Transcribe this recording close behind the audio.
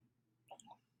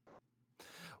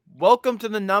Welcome to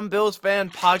the Numb Bills Fan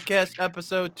Podcast,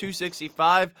 episode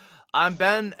 265. I'm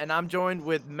Ben, and I'm joined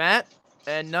with Matt,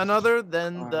 and none other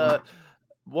than the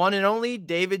one and only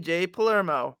David J.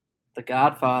 Palermo. The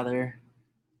Godfather.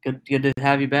 Good to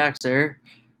have you back, sir.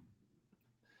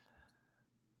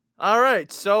 All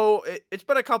right, so it's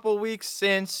been a couple weeks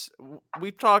since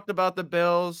we've talked about the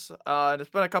Bills. And it's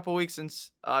been a couple weeks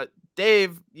since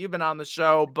Dave, you've been on the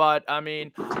show, but I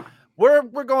mean,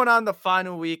 we're going on the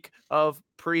final week of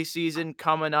preseason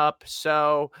coming up.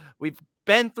 So we've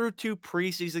been through two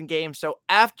preseason games. So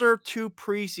after two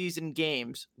preseason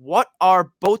games, what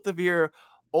are both of your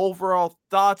overall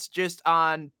thoughts just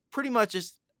on pretty much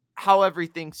just how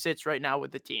everything sits right now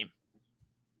with the team?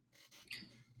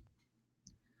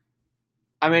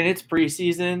 I mean, it's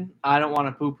preseason. I don't want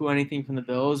to poo-poo anything from the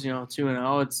Bills.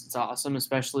 2-0. It's awesome,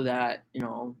 especially that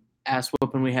ass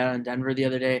whooping we had on Denver the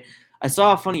other day. I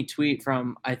saw a funny tweet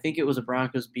from I think it was a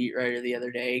Broncos beat writer the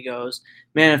other day. He goes,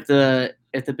 "Man, if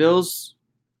the Bills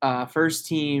first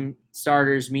team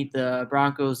starters meet the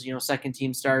Broncos, second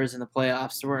team starters in the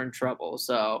playoffs, we're in trouble."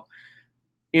 So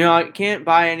I can't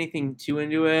buy anything too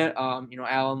into it.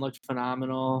 Allen looked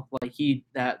phenomenal. Like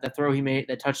that throw he made,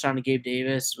 that touchdown to Gabe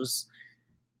Davis was.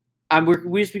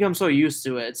 We just become so used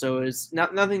to it. So it's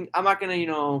nothing. I'm not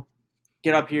gonna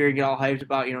get up here and get all hyped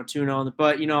about 2-0.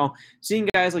 But seeing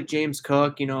guys like James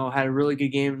Cook, had a really good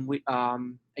game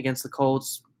against the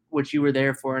Colts, which you were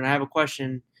there for. And I have a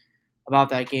question about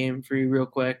that game for you real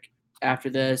quick after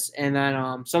this. And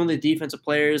then some of the defensive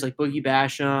players like Boogie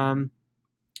Basham,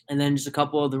 and then just a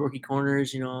couple of the rookie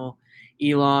corners,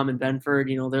 Elam and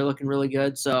Benford, they're looking really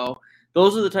good. So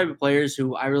those are the type of players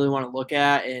who I really want to look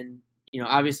at. And,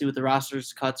 obviously with the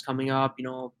rosters cuts coming up,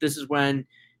 this is when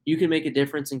you can make a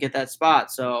difference and get that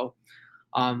spot. So,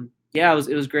 yeah,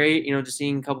 it was great, just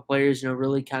seeing a couple players,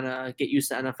 really kind of get used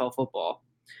to NFL football.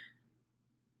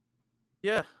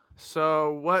 Yeah.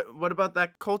 So what about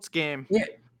that Colts game? Yeah.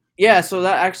 Yeah, so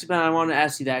that actually, Ben, I wanted to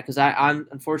ask you that because I'm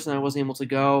unfortunately I wasn't able to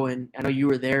go, and I know you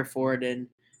were there for it. And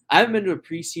I haven't been to a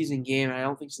preseason game, I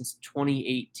don't think since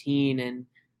 2018. And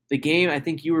the game I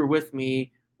think you were with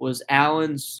me was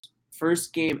Allen's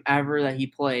first game ever that he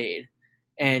played,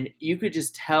 and you could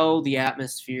just tell the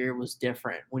atmosphere was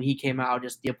different when he came out.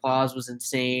 Just the applause was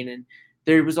insane, and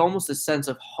there was almost a sense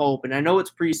of hope. And I know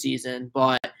it's preseason,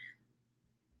 but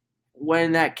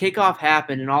when that kickoff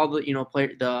happened and all the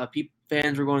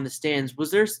fans were going in the stands,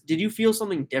 did you feel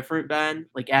something different, Ben?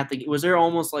 Like was there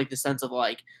almost like the sense of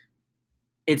like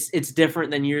it's different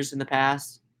than years in the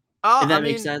past? Uh If I that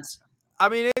makes mean sense. I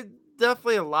mean it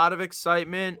definitely a lot of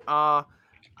excitement.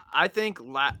 I think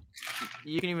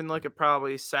you can even look at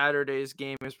probably Saturday's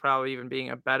game as probably even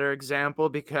being a better example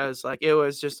because like it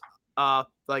was just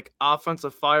like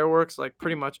offensive fireworks like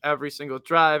pretty much every single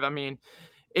drive. I mean,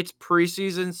 it's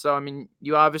preseason, so I mean,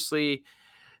 you obviously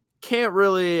can't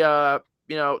really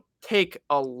take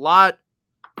a lot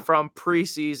from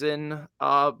preseason,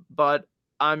 but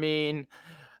I mean,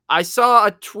 I saw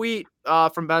a tweet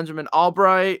from Benjamin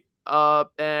Albright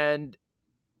and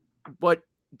what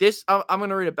this I'm going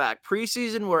to read it back.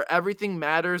 Preseason where everything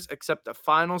matters except the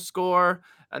final score,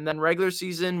 and then regular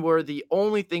season where the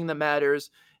only thing that matters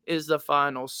is the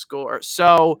final score.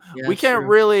 So Yeah, we that's can't true.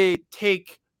 really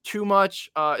take too much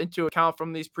into account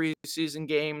from these preseason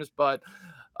games, but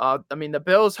I mean the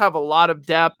Bills have a lot of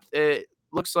depth. It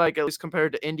looks like at least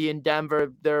compared to Indy and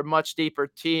Denver, they're a much deeper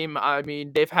team. I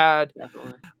mean they've had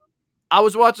Definitely. I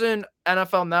was watching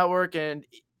NFL Network, and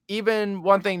even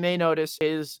one thing they noticed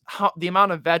is how the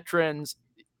amount of veterans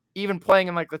even playing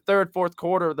in like the third, fourth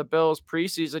quarter of the Bills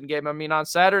preseason game. I mean, on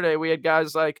Saturday we had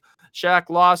guys like Shaq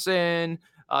Lawson,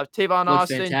 Tavon Looked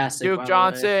Austin, fantastic, Duke by the way.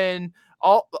 Johnson,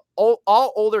 all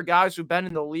older guys who've been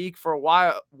in the league for a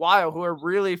while who are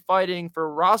really fighting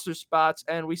for roster spots.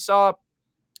 And we saw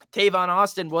Tavon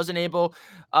Austin wasn't able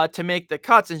to make the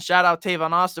cuts. And shout out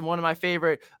Tavon Austin, one of my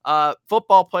favorite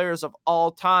football players of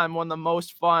all time, one of the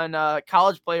most fun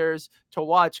college players to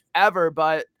watch ever.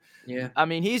 But Yeah. I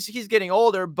mean, he's getting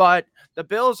older, but the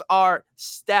Bills are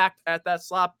stacked at that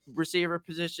slot receiver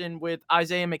position with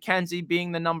Isaiah McKenzie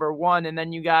being the number one, and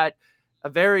then you got a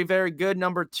very, very good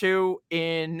number two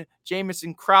in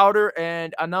Jamison Crowder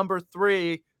and a number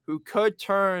three who could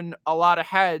turn a lot of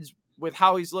heads with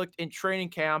how he's looked in training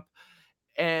camp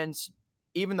and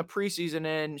even the preseason.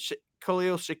 And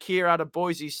Khalil Shakir out of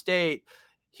Boise State,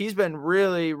 he's been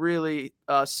really, really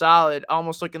solid,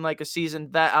 almost looking like a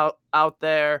seasoned vet out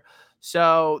there.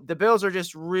 So the Bills are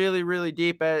just really, really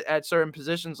deep at certain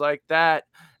positions like that.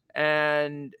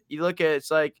 And you look at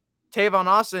it's like Tavon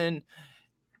Austin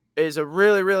is a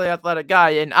really, really athletic guy,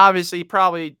 and obviously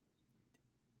probably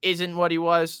isn't what he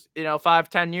was,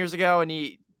 5-10 years ago, and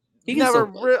he He can still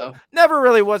play though. never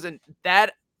really wasn't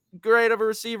that great of a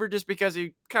receiver just because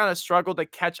he kind of struggled to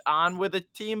catch on with a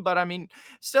team. But I mean,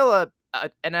 still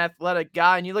an athletic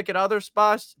guy. And you look at other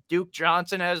spots, Duke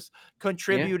Johnson has Yeah.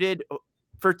 contributed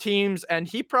for teams, and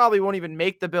he probably won't even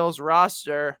make the Bills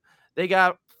roster. They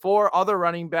got 4 other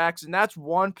running backs, and that's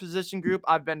one position group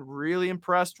I've been really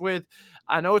impressed with.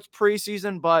 I know it's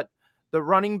preseason, but the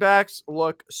running backs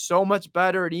look so much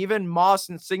better, and even Moss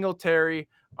and Singletary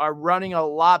are running a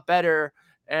lot better.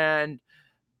 And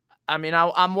I mean,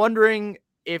 I'm wondering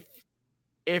if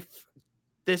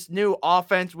this new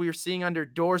offense we were seeing under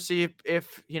Dorsey,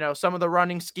 if some of the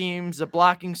running schemes, the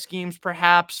blocking schemes,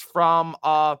 perhaps from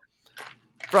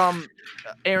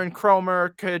Aaron Cromer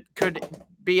could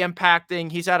be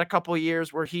impacting. He's had a couple of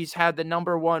years where he's had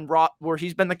the where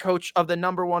he's been the coach of the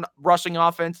number 1 rushing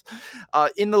offense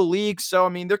in the league. So I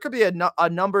mean, there could be a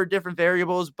number of different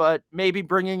variables, but maybe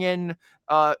bringing in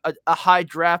a high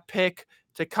draft pick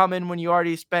to come in when you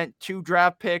already spent 2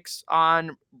 draft picks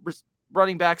on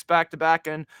running backs back to back,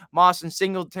 and Moss and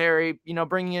Singletary,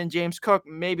 bringing in James Cook,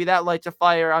 maybe that lights a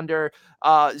fire under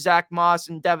Zach Moss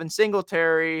and Devin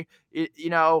Singletary,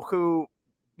 who,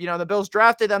 the Bills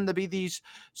drafted them to be these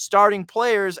starting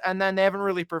players, and then they haven't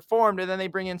really performed, and then they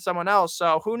bring in someone else.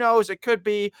 So who knows? It could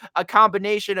be a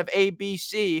combination of A, B,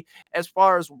 C as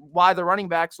far as why the running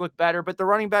backs look better, but the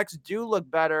running backs do look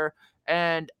better.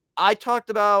 And I talked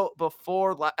about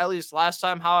before, at least last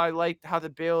time, how I liked how the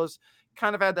Bills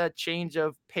kind of had that change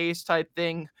of pace type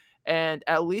thing. And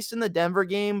at least in the Denver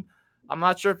game, I'm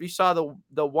not sure if you saw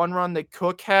the one run that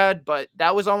Cook had, but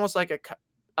that was almost like a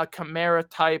Kamara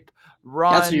type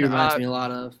run. That's who he reminds me a lot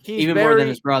of. Even very, more than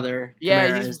his brother. Yeah,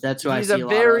 Kamara that's who I see a lot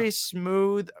of. He's a very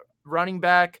smooth running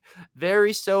back,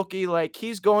 very silky. Like,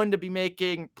 he's going to be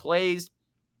making plays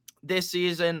this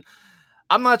season.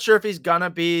 I'm not sure if he's gonna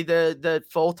be the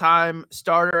full-time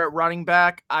starter at running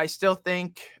back. I still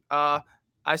think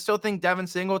Devin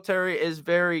Singletary is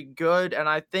very good, and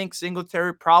I think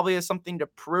Singletary probably has something to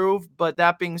prove. But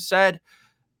that being said,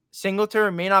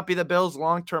 Singletary may not be the Bills'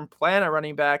 long-term plan at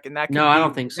running back, and I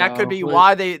don't think so. That could be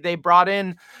why they brought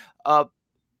in a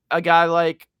guy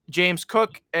like James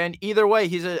Cook. And either way,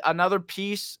 he's another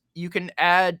piece you can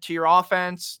add to your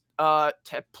offense to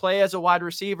play as a wide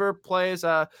receiver, play as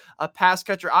a pass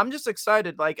catcher. I'm just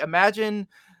excited. Like, imagine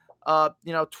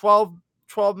 12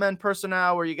 men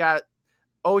personnel where you got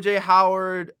OJ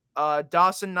Howard,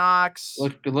 Dawson Knox.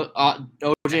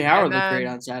 OJ Howard looked great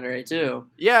on Saturday too.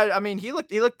 Yeah, I mean, he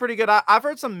looked pretty good. I've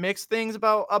heard some mixed things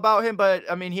about him, but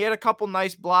I mean, he had a couple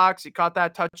nice blocks. He caught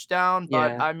that touchdown,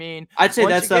 but I mean, I'd say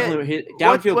that's definitely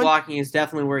downfield blocking is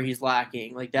definitely where he's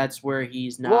lacking. Like, that's where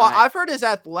he's not. Well, I've heard his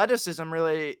athleticism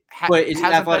really hasn't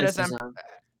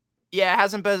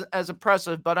been as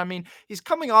impressive. But I mean, he's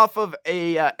coming off of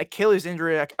a Achilles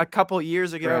injury a couple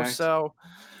years ago, correct. So.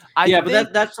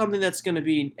 But that's something that's going to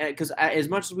be, because as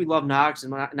much as we love Knox,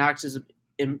 and Knox is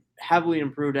heavily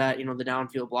improved at the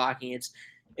downfield blocking.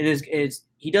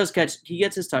 He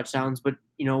gets his touchdowns, but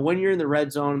when you're in the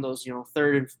red zone, those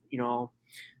third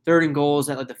and goals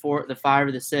at like the 5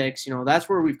 or the 6, that's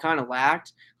where we've kind of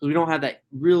lacked, because we don't have that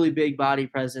really big body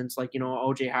presence like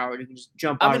OJ Howard, who can just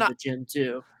jump out of the gym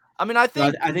too. I mean, I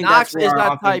think Knox is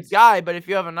that type guy, but if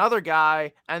you have another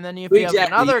guy, and then if you have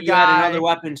another guy, add another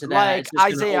weapon to that, like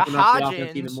Isaiah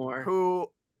Hodgins, who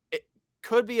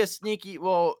could be a sneaky,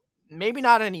 well, maybe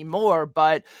not anymore,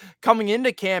 but coming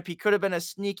into camp, he could have been a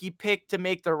sneaky pick to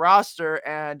make the roster.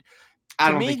 And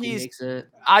I don't think he makes it.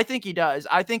 I think he does.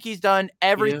 I think he's done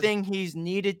everything he's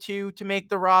needed to make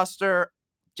the roster,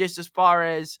 just as far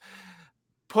as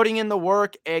putting in the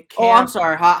work at camp. Oh, I'm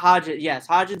sorry. Hodgins. Yes,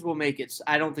 Hodgins will make it.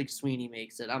 I don't think Sweeney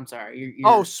makes it. I'm sorry.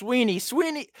 Sweeney,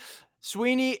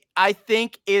 I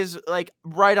think, is like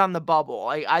right on the bubble.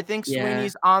 I think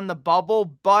Sweeney's on the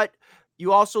bubble, but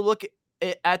you also look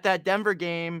at that Denver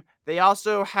game. They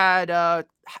also had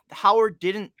Howard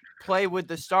didn't play with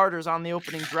the starters on the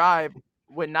opening drive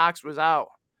when Knox was out.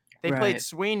 They played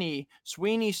Sweeney.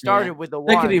 Sweeney started with the one.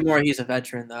 That could be more. He's a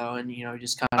veteran though, and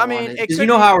just kind of. I mean, because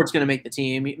Howard's going to make the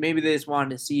team. Maybe they just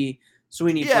wanted to see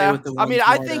Sweeney play with the. I mean,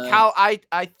 I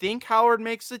think Howard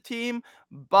makes the team,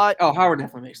 but Howard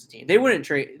definitely makes the team. They wouldn't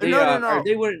trade. No.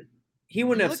 They wouldn't. He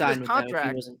wouldn't have signed with contract. Them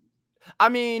if he wasn't. I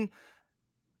mean,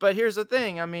 but here's the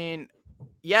thing. I mean,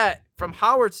 from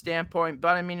Howard's standpoint,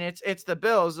 but I mean, it's the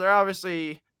Bills.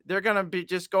 They're going to be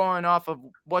just going off of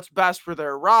what's best for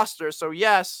their roster. So,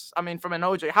 yes, I mean, from an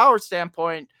OJ Howard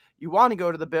standpoint, you want to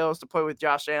go to the Bills to play with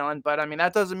Josh Allen. But, I mean,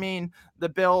 that doesn't mean the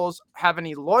Bills have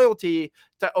any loyalty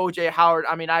to OJ Howard.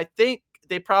 I mean, I think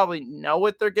they probably know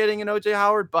what they're getting in OJ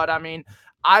Howard. But, I mean,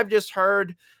 I've just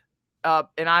heard,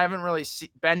 and I haven't really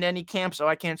been to any camp, so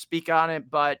I can't speak on it,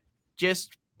 but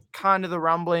just kind of the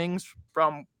rumblings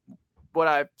from what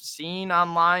I've seen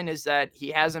online is that he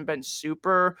hasn't been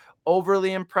super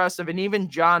overly impressive. And even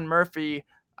John Murphy,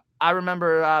 I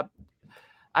remember,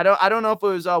 I don't know if it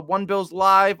was One Bills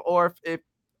Live or if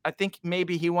I think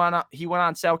maybe he went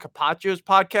on Sal Capaccio's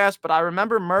podcast, but I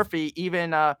remember Murphy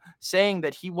even saying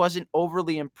that he wasn't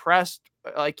overly impressed.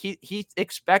 Like he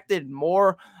expected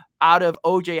more out of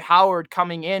OJ Howard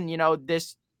coming in,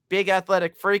 this big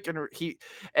athletic freak,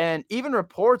 and even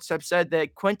reports have said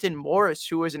that Quentin Morris,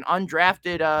 who was an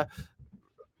undrafted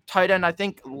tight end, I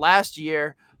think last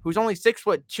year, who's only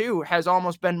 6'2", has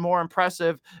almost been more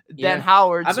impressive than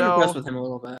Howard. I've been impressed with him a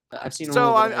little bit. I've seen him a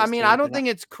So little bit. I mean, I don't think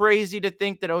it's crazy to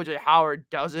think that OJ Howard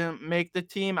doesn't make the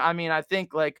team. I mean, I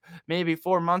think like maybe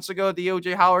 4 months ago, the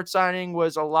OJ Howard signing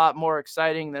was a lot more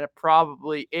exciting than it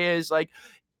probably is. Like,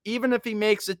 even if he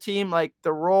makes a team, like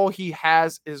the role he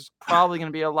has is probably going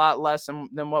to be a lot less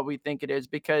than what we think it is,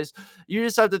 because you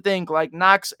just have to think like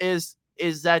Knox is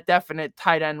that definite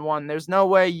tight end one. There's no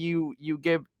way you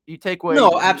take away.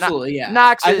 No, absolutely, yeah.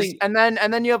 Knox is, and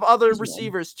then you have other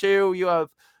receivers too. You have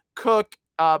Cook.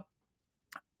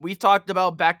 We've talked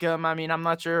about Beckham. I mean, I'm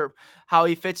not sure how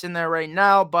he fits in there right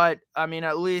now, but I mean,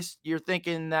 at least you're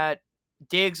thinking that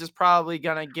Diggs is probably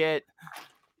gonna get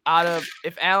out of,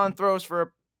 if Allen throws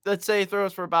for, let's say he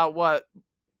throws for about what,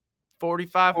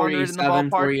 4,500 in the ballpark,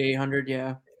 4,800,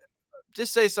 yeah.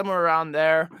 Just say somewhere around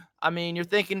there. I mean, you're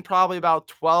thinking probably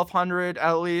about 1,200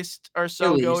 at least or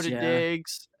so go to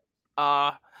Diggs.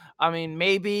 I mean,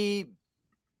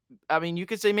 you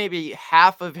could say maybe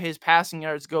half of his passing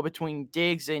yards go between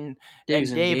Diggs and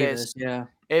Davis. Yeah.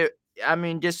 I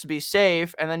mean, just to be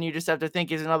safe, and then you just have to think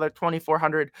he's another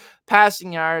 2,400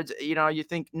 passing yards. You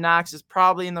think Knox is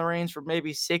probably in the range for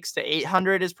maybe 600 to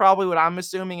 800 is probably what I'm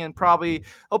assuming, and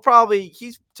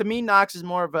he's, to me, Knox is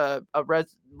more of a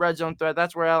red zone threat.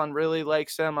 That's where Allen really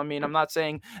likes him. I mean, I'm not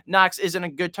saying Knox isn't a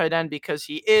good tight end, because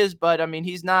he is, but I mean,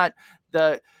 he's not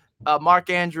the Mark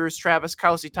Andrews, Travis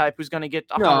Kelce type who's going to get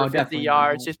 150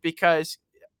 yards just because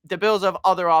the Bills have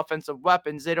other offensive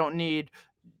weapons. They don't need,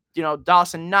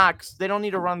 Dawson Knox. They don't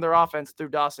need to run their offense through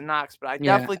Dawson Knox, but I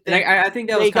definitely think I think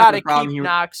that they got to keep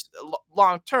Knox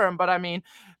long term. But I mean,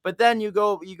 but then you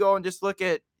go and just look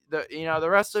at the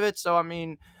rest of it. So I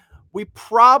mean, we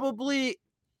probably,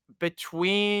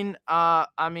 between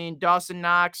Dawson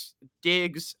Knox,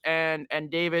 Diggs, and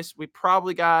Davis, we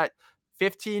probably got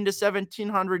 1,500 to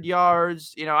 1,700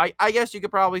 yards. I guess you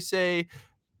could probably say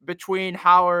between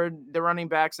Howard, the running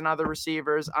backs, and other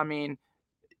receivers. I mean,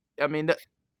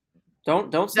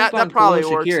 don't sleep on probably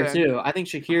Shakir too. I think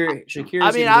Shakir is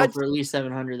going to go for at least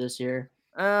 700 this year.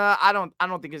 I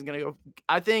don't think he's going to go.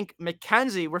 I think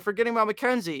McKenzie. We're forgetting about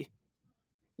McKenzie.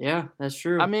 Yeah, that's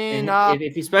true. I mean,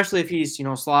 especially if he's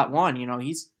slot one,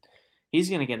 he's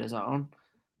going to get his own.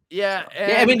 Yeah,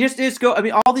 I mean, just go. I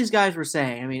mean, all these guys were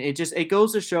saying. I mean, it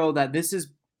goes to show that this is,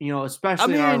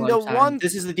 especially in our lifetime,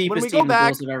 this is the deepest team the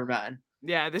Bills have ever been.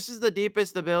 Yeah, this is the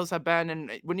deepest the Bills have been.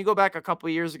 And when you go back a couple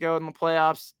of years ago in the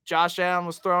playoffs, Josh Allen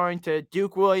was throwing to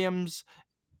Duke Williams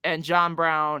and John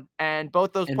Brown, and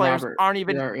both those players aren't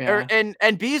even,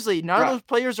 and Beasley. None of those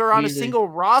players are on a single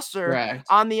roster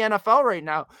on the NFL right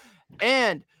now.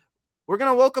 And we're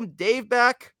gonna welcome Dave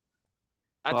back.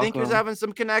 I think he was having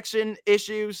some connection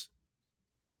issues.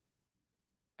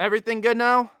 Everything good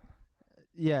now?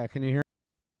 Yeah, can you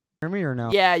hear me or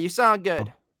no? Yeah, you sound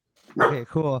good. Okay,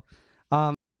 cool.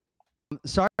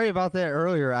 Sorry about that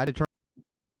earlier. I had to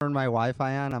turn my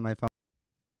Wi-Fi on my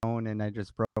phone, and I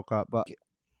just broke up. But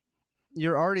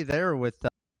you're already there with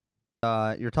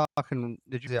you're talking.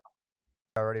 Did you say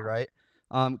already, right?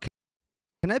 Can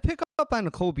I pick up on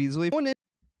Cole Beasley? Going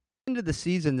into the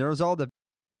season, there was all the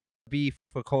beef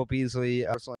with Cole Beasley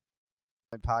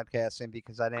podcasting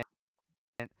because I didn't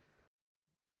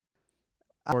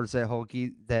towards that whole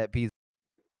that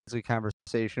Beasley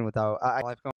conversation without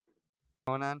life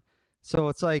going on. So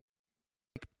it's like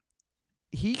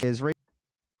he is rated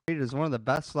as one of the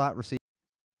best slot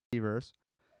receivers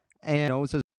and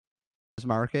knows his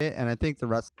market, and I think the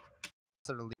rest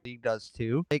of the league does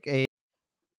too. Like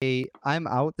I'm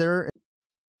out there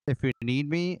if you need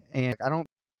me, and I don't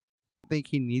think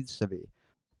he needs to be.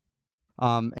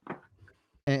 And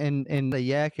the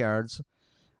yak yards.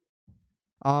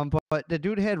 But the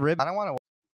dude had ribs. I don't want to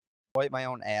wipe my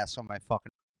own ass on my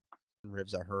fucking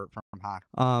ribs are hurt from hockey.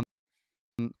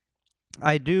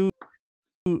 I did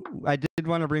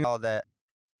want to bring all that.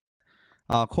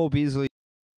 Cole Beasley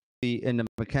and the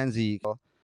McKenzie,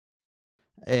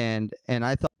 and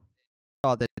I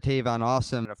thought that Tavon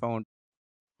Austin, the phone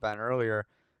Ben earlier,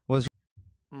 was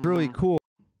really Mhm. cool.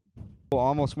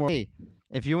 Almost more. Hey,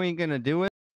 if you ain't gonna do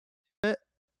it,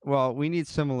 well, we need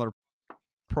similar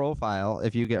profile.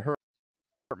 If you get hurt,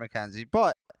 McKenzie,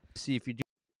 but see if you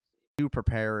do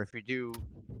prepare, if you do,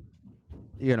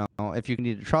 if you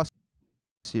need to trust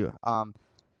you,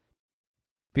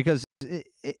 because I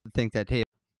think that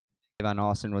Tavon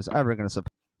Austin was ever going to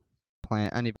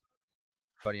supplant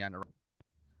anybody on the.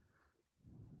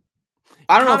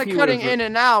 I don't know Kind if of he would cutting have. in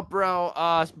and out, bro.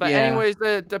 But Yeah. anyways,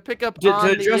 to pick up To on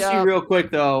address you the real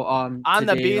quick though, on the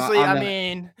today Beasley, on I that.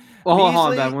 mean, Well, hold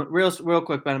on, Beasley. Ben. Real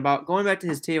quick, Ben. About going back to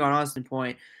his Tavon Austin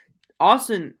point.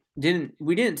 Austin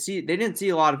didn't see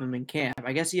a lot of him in camp.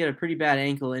 I guess he had a pretty bad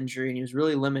ankle injury and he was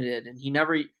really limited. And he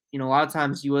never, a lot of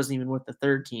times he wasn't even with the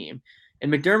third team.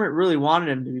 And McDermott really wanted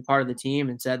him to be part of the team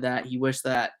and said that he wished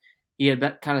that he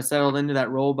had kind of settled into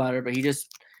that role better. But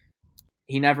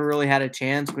he never really had a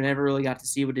chance. We never really got to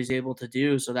see what he's able to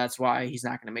do. So that's why he's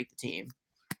not going to make the team.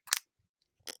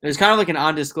 It was kind of like an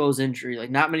undisclosed injury.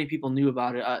 Like not many people knew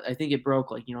about it. I think it broke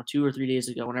 2 or 3 days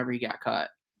ago whenever he got cut.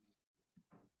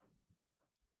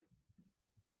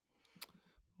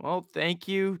 Well, thank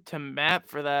you to Matt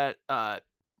for that.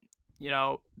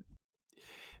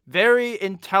 Very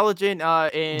intelligent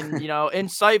and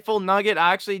insightful nugget.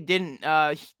 I actually didn't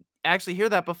actually hear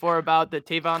that before about the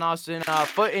Tavon Austin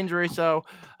foot injury. So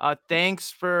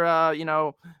thanks for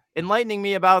enlightening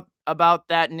me about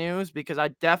that news because I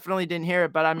definitely didn't hear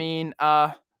it. But I mean,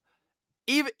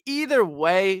 either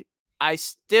way, I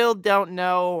still don't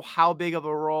know how big of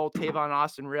a role Tavon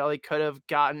Austin really could have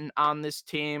gotten on this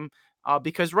team.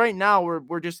 Because right now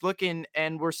we're just looking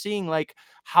and we're seeing like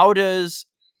how does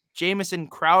Jamison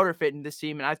Crowder fit in this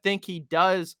team, and I think he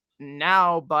does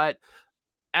now. But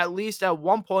at least at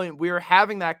one point we were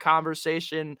having that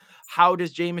conversation. How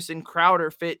does Jamison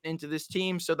Crowder fit into this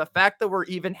team? So the fact that we're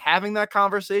even having that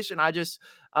conversation, I just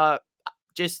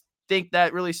think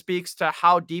that really speaks to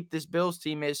how deep this Bills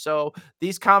team is. So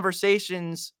these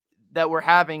conversations that we're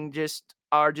having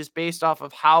are just based off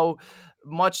of how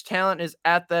much talent is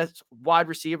at the wide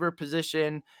receiver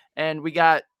position. And we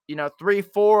got, 3,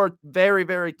 4 very,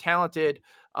 very talented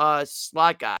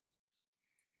slot guys.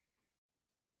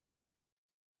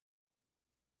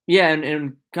 Yeah,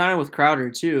 and kind of with Crowder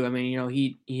too. I mean,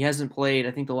 he hasn't played.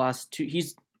 I think the last two.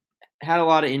 He's had a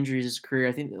lot of injuries his career.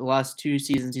 I think the last 2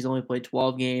 seasons he's only played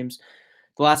 12 games.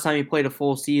 The last time he played a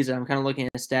full season, I'm kind of looking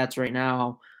at his stats right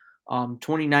now.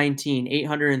 2019,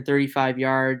 835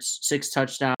 yards, 6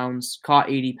 touchdowns, caught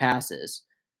 80 passes.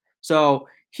 So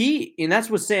and that's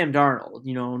with Sam Darnold.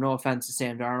 No offense to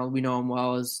Sam Darnold, we know him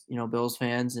well as Bills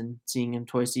fans and seeing him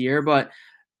twice a year. But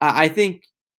I think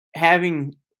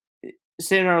having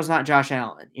Sam Darnold's not Josh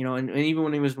Allen, and even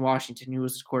when he was in Washington, he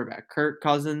was his quarterback. Kirk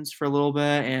Cousins for a little bit,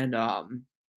 and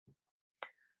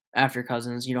after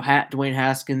Cousins, Dwayne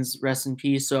Haskins, rest in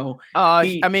peace. So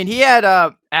I mean, he had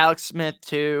Alex Smith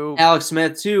too. Alex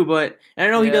Smith too, but and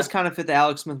I know he Yeah. does kind of fit the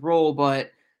Alex Smith role,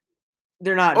 but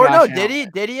they're not. Or no, Josh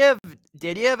Allen.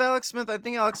 did he have Alex Smith? I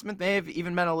think Alex Smith may have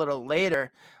even been a little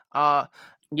later.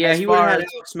 Yeah, As he would have far had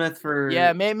as Alex Smith for.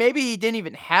 yeah, maybe he didn't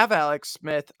even have Alex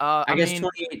Smith. I I guess mean,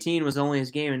 2018 was only his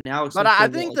game, and Alex but Smith I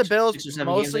played think like the Bills 6 or 7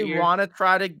 games mostly that year. want to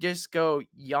try to just go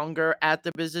younger at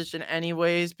the position,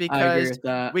 anyways, I agree because with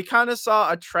that. we kind of saw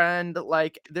a trend.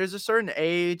 Like, there's a certain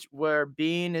age where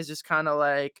Bean is just kind of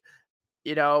like,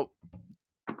 you know,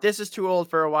 this is too old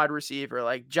for a wide receiver.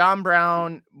 Like John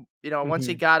Brown, once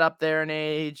he Mhm. got up there in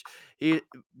age,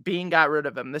 Bean got rid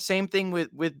of him. The same thing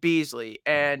with Beasley,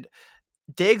 and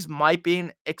Diggs might be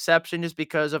an exception just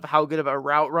because of how good of a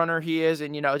route runner he is,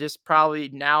 and just probably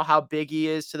now how big he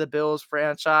is to the Bills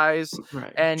franchise.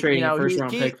 Right. And Trading a first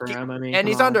round pick for he him. I mean, and come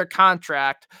he's on. under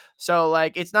contract, so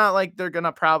like it's not like they're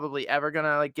gonna probably ever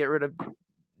gonna like get rid of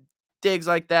Diggs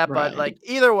like that. But Right. like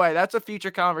either way, that's a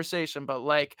future conversation. But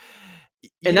like you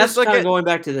And just that's look kind of at going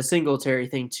back to the Singletary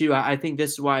thing too. I think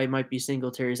this is why it might be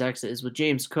Singletary's exit is with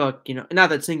James Cook. Not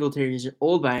that Singletary is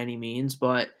old by any means,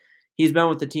 but he's been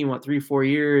with the team 3-4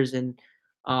 years, and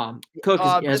Cook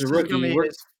is as this a is gonna rookie.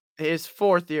 be his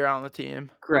 4th year on the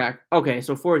team. Correct. Okay,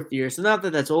 so 4th year. So not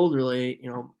that that's old, really.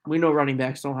 We know running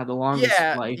backs don't have the longest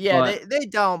Yeah, life, yeah, but they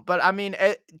don't, but I mean,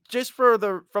 just from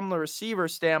the receiver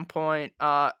standpoint,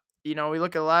 we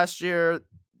look at last year,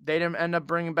 they didn't end up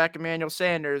bringing back Emmanuel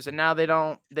Sanders, and now they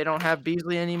don't have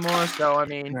Beasley anymore. So I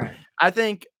mean, right. I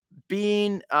think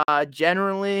being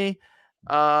generally,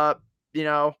 uh, you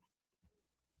know,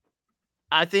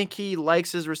 I think he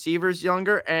likes his receivers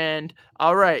younger. And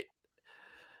all right,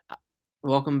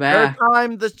 Welcome third back.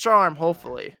 time the charm,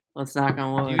 hopefully. Let's knock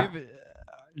on Do you wood. even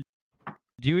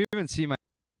do you even see my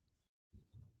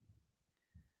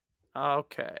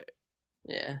Okay.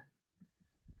 Yeah.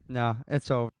 No, it's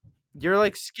over. You're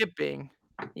like skipping.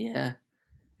 Yeah.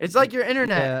 It's like your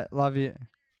internet. Yeah, love you.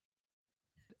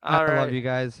 All I love right. you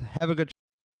guys. Have a good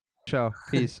show.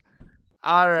 Peace.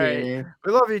 All See ya, right. Dave.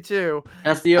 We love you too.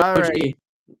 That's the All OG. right.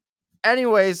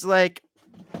 Anyways, like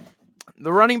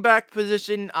the running back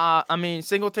position, I mean,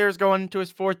 Singletary's going into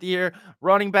his 4th year.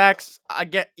 Running backs,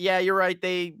 yeah, you're right.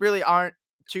 They really aren't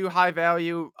too high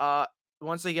value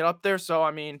once they get up there. So,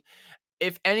 I mean,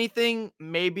 if anything,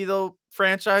 maybe they'll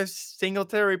franchise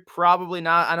Singletary. Probably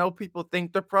not. I know people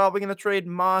think they're probably going to trade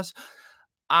Moss.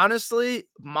 Honestly,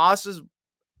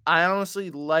 I honestly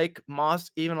like Moss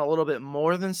even a little bit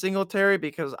more than Singletary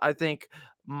because I think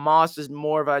Moss is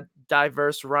more of a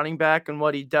diverse running back in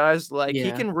what he does. Like he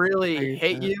Yeah. can I really agree with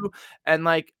hit that. you, and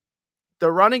like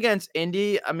the run against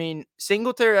Indy, I mean,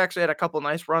 Singletary actually had a couple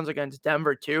nice runs against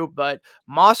Denver too, but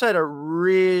Moss had a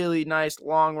really nice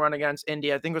long run against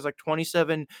Indy. I think it was like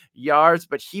 27 yards,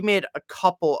 but he made a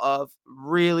couple of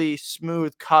really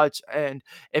smooth cuts. And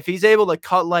if he's able to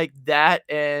cut like that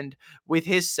and with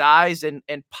his size and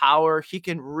power, he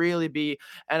can really be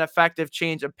an effective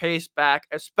change of pace back,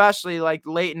 especially like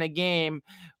late in the game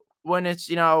when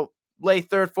it's, late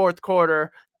third, fourth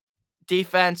quarter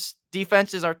defenses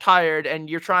are tired and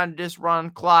you're trying to just run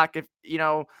clock. If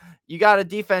you got a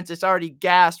defense that's already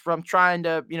gassed from trying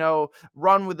to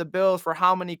run with the Bills for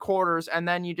how many quarters, and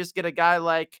then you just get a guy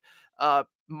like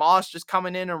Moss just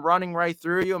coming in and running right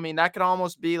through you. I mean, that could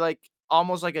almost be like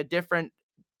a different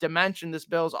dimension this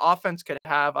Bills offense could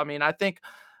have. I mean, I think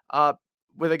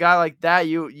with a guy like that,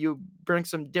 you bring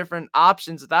some different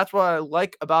options. That's what I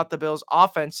like about the Bills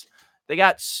offense. They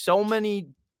got so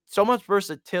much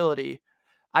versatility.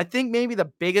 I think maybe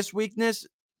the biggest weakness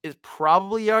is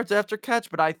probably yards after catch,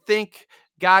 but I think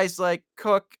guys like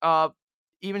Cook,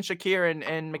 even Shakir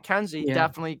and McKenzie Yeah.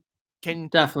 definitely can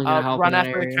Definitely gonna help in run that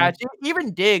after the area. catch.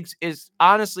 Even Diggs is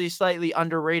honestly slightly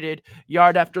underrated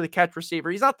yard after the catch receiver.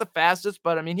 He's not the fastest,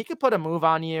 but I mean he could put a move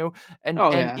on you, and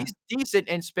Oh and yeah. he's decent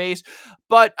in space.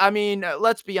 But I mean,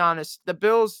 let's be honest, the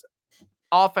Bills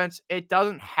offense, it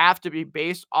doesn't have to be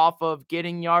based off of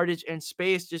getting yardage and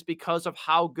space just because of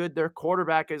how good their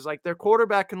quarterback is. Like their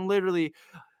quarterback can literally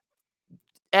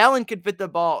Allen can fit the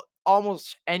ball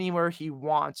almost anywhere he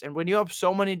wants. And when you have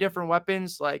so many different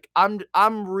weapons, like I'm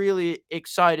really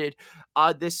excited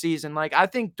this season. Like I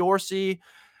think Dorsey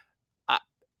I,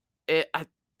 I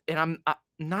and I'm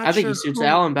not I think he sure suits who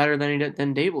Allen better than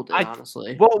than Dable did, I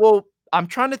honestly. well, I'm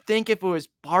trying to think if it was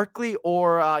Barkley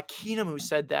or Keenum who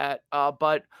said that,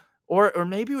 but or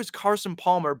maybe it was Carson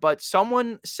Palmer, but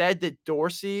someone said that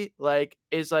Dorsey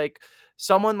is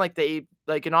someone like they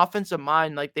like an offensive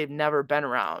mind like they've never been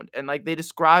around, and like they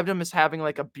described him as having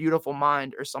like a beautiful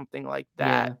mind or something like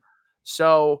that. Yeah.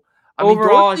 So I mean,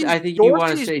 Overall, I think you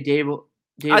want to Dorsey's say I Dable's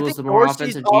think the more Dorsey's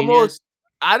offensive almost genius.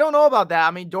 I don't know about that.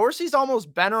 I mean, Dorsey's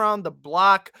almost been around the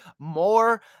block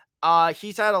more.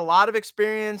 He's had a lot of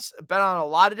experience, been on a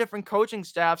lot of different coaching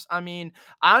staffs. I mean,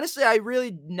 honestly, I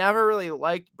really never really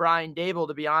liked Brian Dable,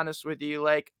 to be honest with you.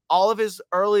 Like all of his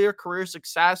earlier career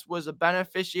success was a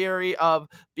beneficiary of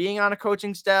being on a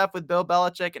coaching staff with Bill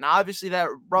Belichick, and obviously that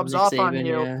rubs Nick off on Saban,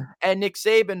 you yeah. and Nick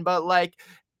Saban. But like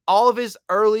all of his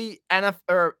early NFL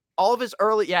or all of his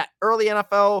early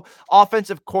NFL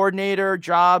offensive coordinator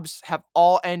jobs have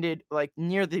all ended like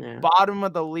near the Yeah. bottom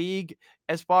of the league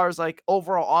as far as like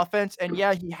overall offense. And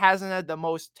yeah, he hasn't had the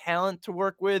most talent to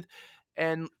work with.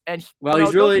 And Well,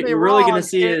 don't get me you're really gonna wrong,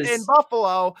 see in his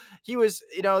Buffalo, he was,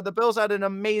 the Bills had an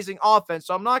amazing offense.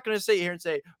 So I'm not gonna sit here and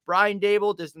say Brian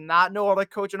Dable does not know how to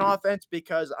coach an offense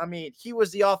because I mean he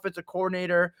was the offensive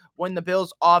coordinator when the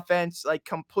Bills offense like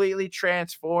completely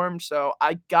transformed. So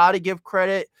I gotta give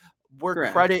credit where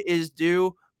correct. credit is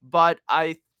due, but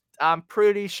I'm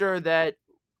pretty sure that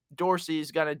Dorsey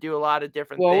is going to do a lot of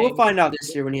different Well, we'll things. find out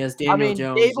this year when he has I Daniel mean,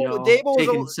 Jones, Dable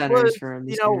taking centers for him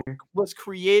this year. was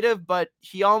creative, but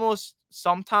he almost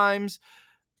sometimes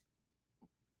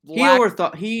He lacked.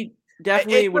 overthought. He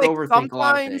definitely It's would like overthink a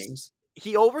lot of sometimes things.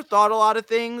 he overthought a lot of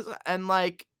things, and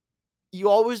like you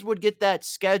always would get that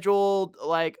scheduled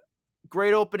like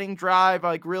great opening drive,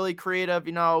 like really creative,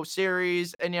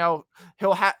 series, and he'll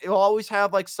always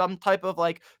have like some type of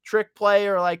like trick play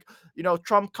or like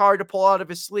trump card to pull out of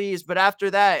his sleeves. But after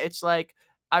that, it's like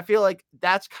I feel like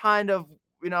that's kind of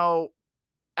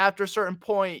after a certain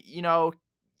point,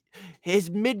 his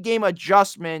mid-game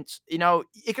adjustments, it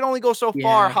can only go so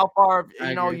far Yeah, how far,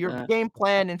 I agree with your that. game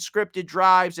plan and scripted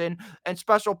drives and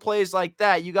special plays like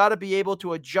that. You got to be able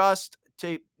to adjust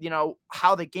to,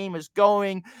 how the game is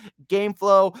going, game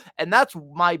flow. And that's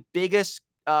my biggest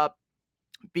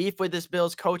beef with this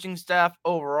Bills coaching staff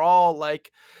overall.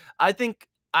 Like, I think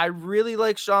I really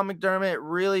like Sean McDermott,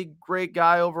 really great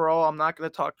guy overall. I'm not going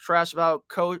to talk trash about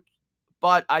coach,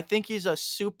 but I think he's a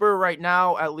super right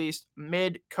now, at least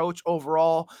mid coach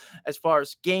overall, as far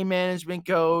as game management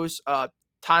goes,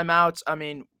 timeouts. I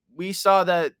mean, we saw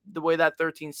that the way that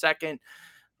 13-second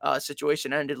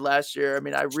situation ended last year. I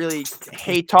mean, I really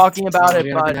hate talking about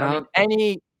it, but I mean,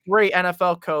 any great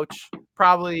NFL coach,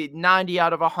 probably 90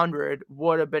 out of 100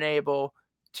 would have been able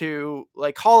to,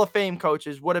 like, Hall of Fame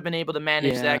coaches would have been able to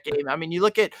manage that game. I mean, you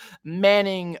look at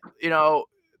Manning,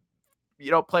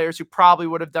 players who probably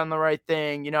would have done the right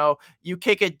thing. You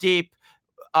kick it deep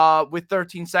with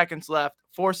 13 seconds left,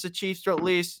 force the Chiefs to at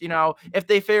least, if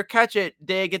they fair catch it,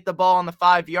 they get the ball on the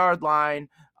 5-yard line.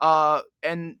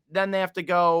 And then they have to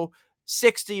go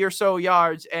 60 or so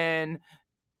yards and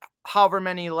however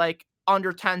many, like,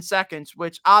 under 10 seconds,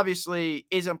 which obviously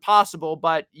isn't possible,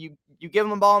 but you give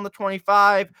them the ball on the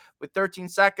 25 with 13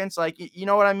 seconds, like, you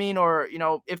know what I mean? Or,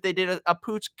 if they did a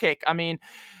pooch kick, I mean,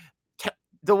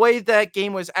 the way that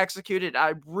game was executed,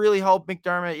 I really hope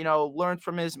McDermott, learned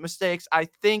from his mistakes. I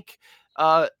think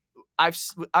I've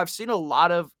seen a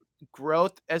lot of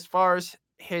growth as far as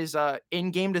his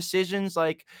in-game decisions,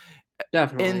 like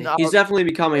definitely. He's definitely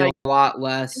becoming a lot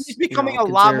less. He's becoming a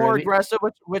lot more aggressive,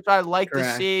 which I like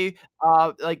to see.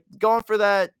 Like going for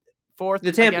that fourth.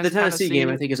 The Tennessee game,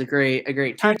 I think, is a great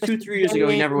 2-3 years ago.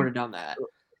 He never would have done that.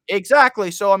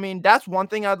 Exactly. So I mean, that's one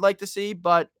thing I'd like to see,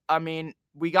 but I mean,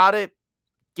 we got to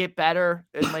get better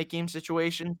in late game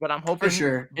situations. But I'm hoping for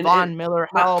sure Von Miller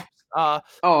helps.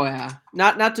 Oh yeah,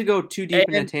 not to go too deep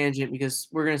in a tangent because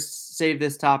we're gonna save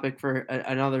this topic for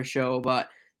another show, but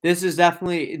this is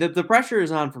definitely the pressure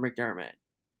is on for McDermott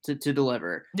to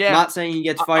deliver. Yeah. I'm not saying he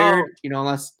gets fired,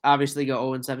 unless obviously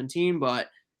go 0-17, but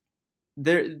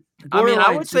there. I mean,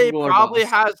 I would say he probably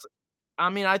has. I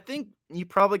mean, I think you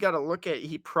probably got to look at.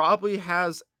 He probably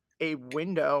has a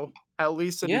window at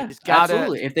least. Yeah, he's got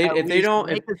absolutely. If they don't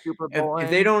make the Super Bowl, if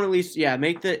they don't at least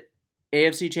make the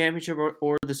AFC Championship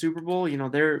or the Super Bowl,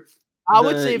 I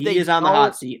would say if he is on the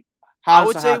hot seat.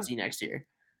 Hot seat next year.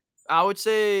 I would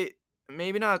say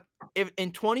maybe not. If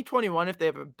in 2021, if they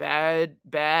have a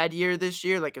bad year this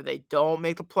year, like if they don't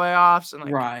make the playoffs and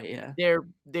right,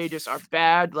 they just are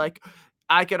bad. Like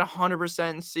I could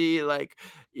 100% see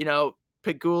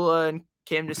Pegula and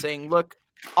Kim just saying, "Look,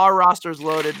 our roster's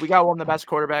loaded. We got one of the best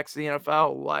quarterbacks in the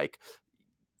NFL. Like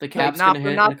the cap's gonna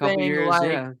hit in a couple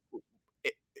years.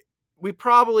 We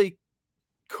probably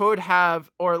could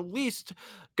have, or at least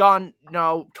gone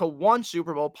to one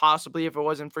Super Bowl possibly if it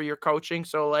wasn't for your coaching.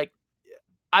 So like,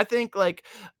 I think like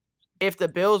if the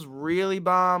Bills really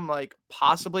bomb, like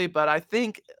possibly, but I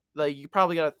think like you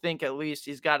probably got to think at least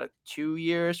he's got a 2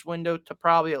 years window to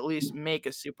probably at least make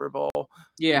a Super Bowl.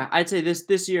 Yeah, I'd say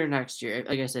this year, next year.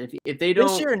 Like I said, if they don't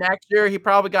this year, next year, he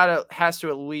probably has to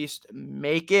at least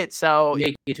make it. So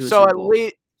make it to a so Super at Bowl.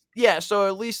 least so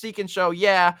at least he can show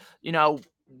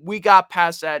we got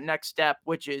past that next step,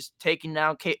 which is taking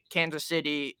down Kansas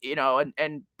City,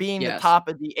 and being the top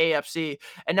of the AFC.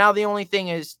 And now the only thing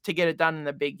is to get it done in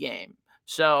the big game.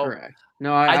 So correct.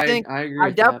 No, I agree.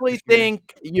 I definitely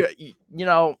think you're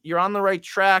on the right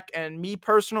track. And me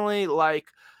personally, like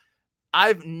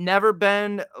I've never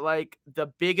been like the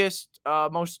biggest,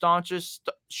 most staunchest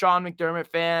Sean McDermott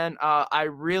fan. I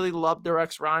really love the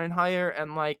Rex Ryan hire,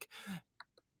 and like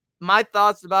my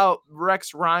thoughts about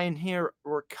Rex Ryan here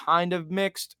were kind of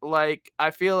mixed. Like, I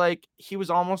feel like he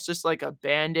was almost just like a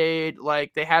Band-Aid.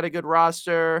 Like, they had a good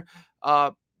roster.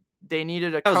 They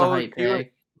needed a coach.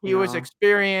 He was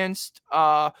experienced.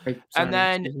 And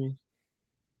then,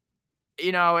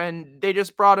 and they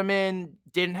just brought him in,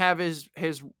 didn't have his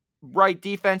right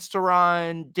defense to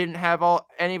run, didn't have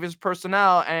any of his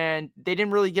personnel, and they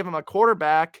didn't really give him a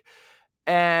quarterback.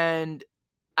 And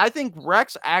I think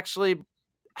Rex actually...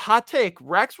 hot take,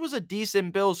 Rex was a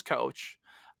decent Bills coach.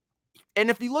 And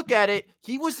if you look at it,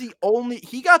 he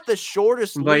got the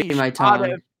shortest leash out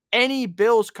of any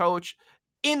Bills coach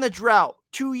in the drought.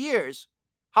 2 years.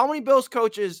 How many Bills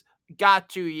coaches got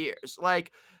 2 years?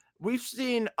 Like, we've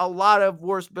seen a lot of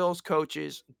worse Bills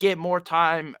coaches get more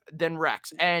time than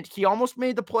Rex. And he almost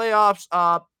made the playoffs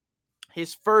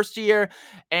his first year,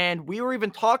 and we were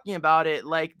even talking about it.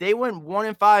 Like, they went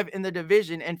 1-5 in the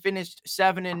division and finished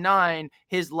 7-9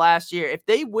 his last year. If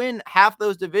they win half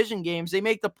those division games, they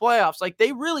make the playoffs. Like,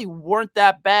 they really weren't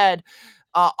that bad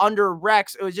under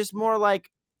Rex. It was just more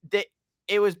like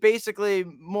it was basically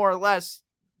more or less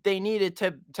they needed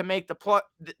to make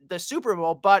the Super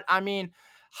Bowl. But I mean,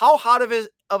 how hot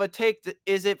of a take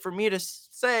is it for me to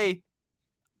say,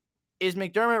 is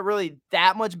McDermott really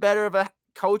that much better of a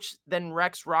coach than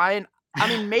Rex Ryan? I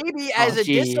mean, maybe as a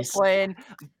discipline,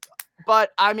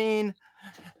 But I mean,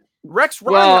 Rex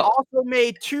Ryan Well- also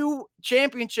made 2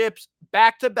 championships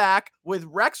back to back with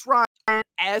Rex Ryan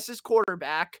as his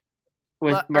quarterback.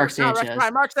 with Or Mark not Rex Sanchez.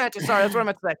 Ryan, Mark Sanchez. Sorry, that's what I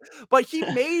meant to say. But he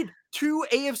made 2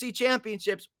 AFC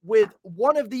championships with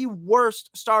one of the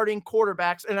worst starting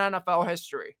quarterbacks in NFL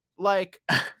history. Like,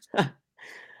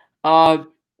 What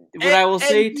I will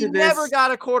say he to never this, got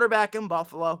a quarterback in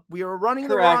Buffalo. We were running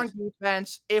the wrong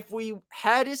defense. If we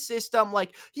had his system,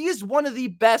 like, he is one of the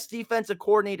best defensive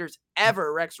coordinators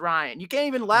ever, Rex Ryan. You can't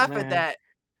even laugh at man. that.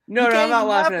 No, You I'm can't not even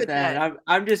laughing laugh at that.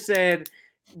 I'm just saying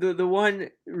the one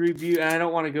review, and I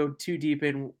don't want to go too deep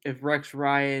in if Rex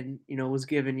Ryan, was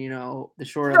given, the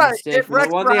short end of Right. the stick. If But the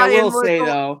Rex one thing I Ryan will was say the-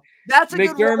 though, That's a good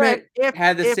one. McDermott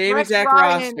had the If same Rex exact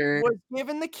Ryan roster. was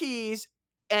given the keys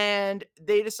and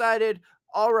they decided,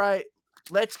 all right,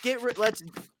 let's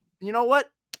you know what?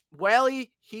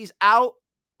 Whaley, he's out.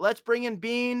 Let's bring in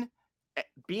Bean.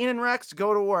 Bean and Rex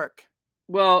go to work.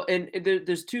 Well, and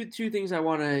there's two things I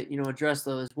want to address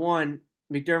though. Is one,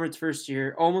 McDermott's first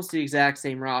year, almost the exact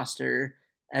same roster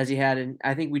as he had in.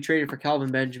 I think we traded for Calvin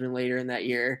Benjamin later in that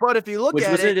year. But if you look which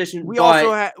at was it, in addition, we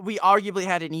but we arguably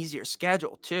had an easier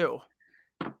schedule too.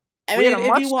 I We mean, had a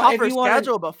much tougher if you want to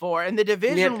schedule before, and the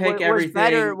division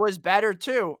nitpick was better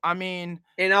too. I mean,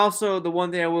 and also the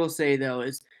one thing I will say though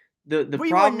is the we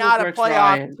were problem not with a Rex playoff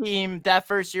Ryan. team that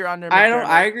first year under I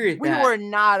McDermott. agree with We that. were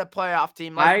not a playoff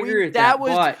team. I agree with that.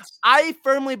 But I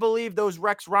firmly believe those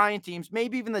Rex Ryan teams,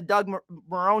 maybe even the Doug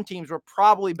Marrone teams, were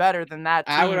probably better than that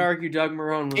team. I would argue Doug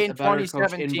Marrone was in a better coach in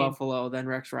 2017. Buffalo than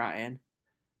Rex Ryan.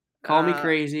 Call me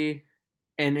crazy,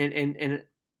 and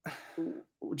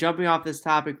jumping off this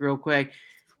topic real quick.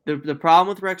 The problem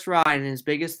with Rex Ryan, his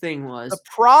biggest thing was the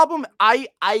problem. I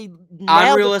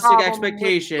unrealistic with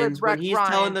expectations when Rex he's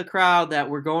Ryan. telling the crowd that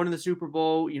we're going to the Super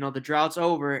Bowl. The drought's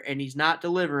over, and he's not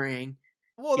delivering.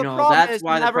 Well, the problem that's is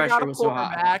why he the never got pressure a was so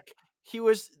high.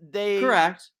 They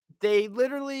Correct. They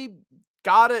literally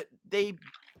got it. They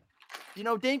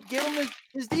didn't give him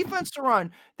his defense to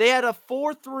run. They had a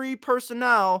 4-3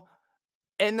 personnel.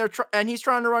 And he's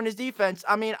trying to run his defense.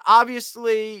 I mean,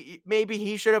 obviously, maybe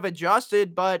he should have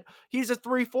adjusted, but he's a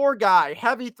 3-4 guy,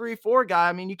 heavy 3-4 guy.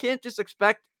 I mean, you can't just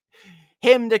expect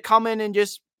him to come in and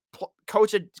just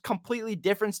coach a completely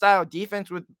different style of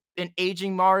defense with an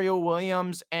aging Mario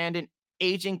Williams and an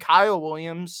aging Kyle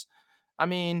Williams. I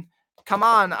mean, come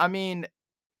on. I mean,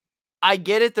 I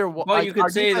get it. Well, you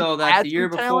could say though that the year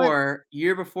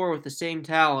before with the same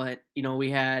talent, we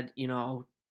had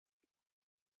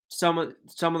some of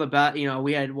the best.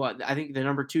 We had I think the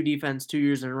number 2 defense 2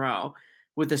 years in a row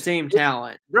with the same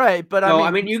talent. Right, but so,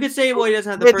 I mean, you could say, well, he doesn't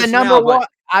have the with personnel. The number but one,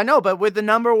 I know, but with the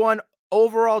number 1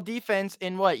 overall defense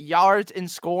in yards and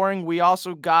scoring, we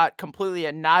also got completely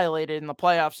annihilated in the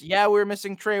playoffs. Yeah, we were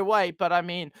missing Trey White, but I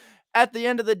mean, at the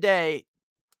end of the day,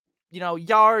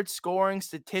 yards, scoring,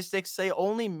 statistics, they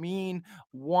only mean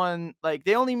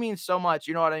they only mean so much,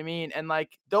 you know what I mean? And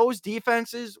those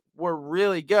defenses were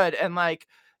really good. And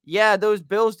yeah, those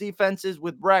Bills defenses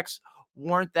with Rex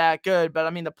weren't that good, but I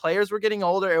mean, the players were getting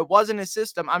older. It wasn't a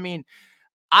system. I mean,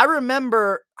 I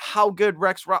remember how good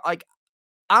Rex,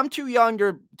 I'm too young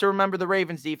to remember the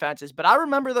Ravens defenses, but I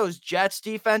remember those Jets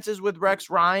defenses with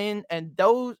Rex Ryan, and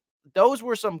those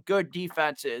were some good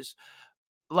defenses.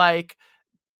 This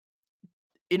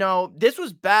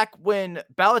was back when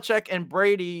Belichick and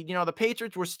Brady, the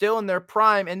Patriots were still in their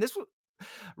prime, and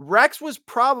Rex was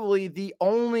probably the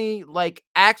only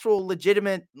actual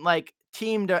legitimate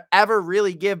team to ever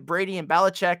really give Brady and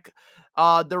Belichick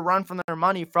the run from their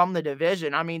money from the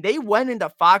division. I mean, they went into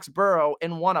Foxborough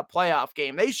and won a playoff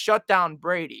game. They shut down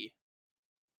Brady.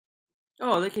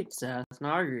 Oh, they kicked his ass. No,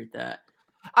 I agree with that.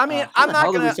 I mean, I'm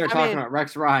not gonna. We start talking about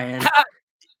Rex Ryan.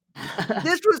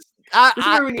 This was.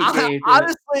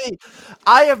 Honestly,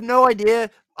 I have no idea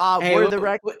where the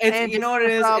Rex. You know what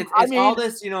it is? It's all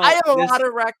this. I have a lot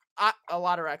of Rex.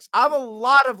 I have a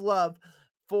lot of love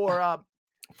for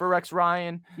Rex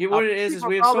Ryan. What it is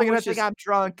we have so much. Think I'm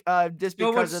drunk just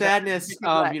so because much sadness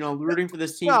of rooting for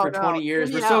this team for 20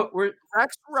 years. We're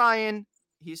Rex Ryan.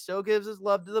 He still gives his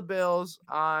love to the Bills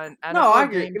on NFL No, I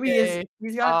agree.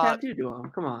 He's got a tattoo to him.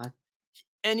 Come on.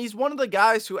 And he's one of the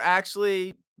guys who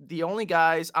actually the only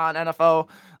guys on NFL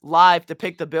Live to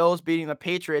pick the Bills beating the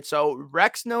Patriots. So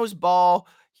Rex knows ball.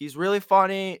 He's really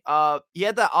funny. He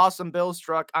had that awesome Bills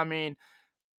truck. I mean,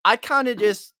 I kind of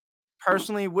just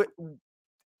personally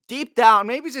deep down,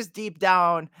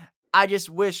 I just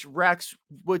wish Rex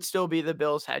would still be the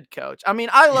Bills head coach. I mean,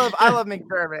 I love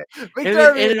McDermott.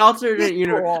 In an alternate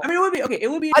universe. I mean, it would be okay.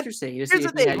 It would be interesting. Here's the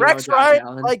thing, Rex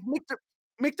Ryan,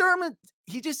 McDermott,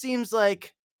 he just seems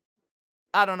like,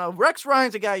 I don't know. Rex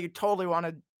Ryan's a guy you totally want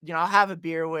to have a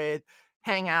beer with,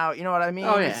 hang out. You know what I mean?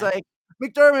 Oh It's yeah. like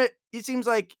McDermott, he seems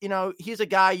like, he's a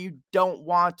guy you don't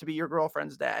want to be your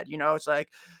girlfriend's dad. It's like,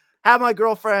 have my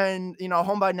girlfriend,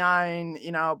 home by 9,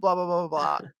 blah, blah, blah, blah,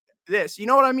 blah. This, you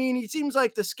know what I mean? He seems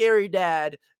like the scary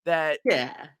dad that,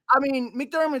 Yeah. I mean,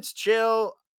 McDermott's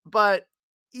chill, but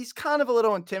he's kind of a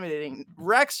little intimidating.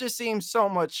 Rex just seems so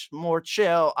much more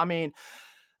chill. I mean,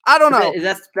 I don't know.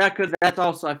 That's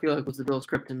also, I feel like, was the Bills'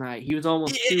 kryptonite. He was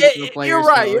almost too You're good of a players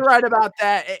right. You're coach right about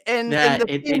that. And that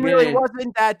the it team really didn't.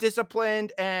 wasn't that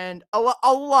disciplined, and a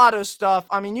lot of stuff.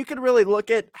 I mean, you could really look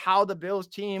at how the Bills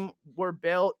team were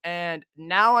built, and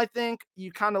now I think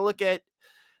you kind of look at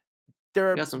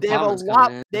Got some they have a comments lot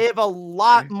coming in. they have a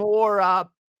lot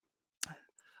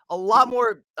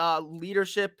more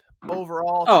leadership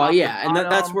overall. Oh top to yeah, and that's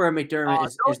bottom. where McDermott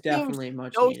is Those teams, definitely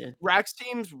much those needed. Rex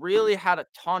teams really had a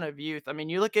ton of youth. I mean,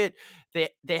 you look at they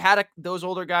had those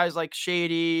older guys like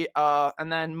Shady,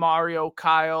 and then Mario,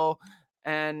 Kyle,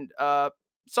 and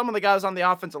some of the guys on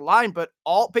the offensive line, but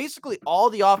basically all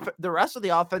the rest of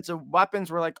the offensive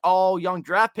weapons were like all young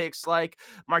draft picks, like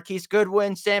Marquise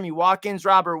Goodwin, Sammy Watkins,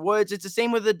 Robert Woods. It's the same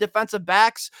with the defensive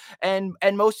backs and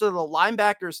most of the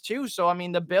linebackers too. So I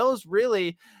mean, the Bills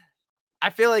really,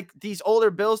 I feel like these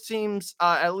older Bills teams,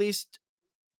 at least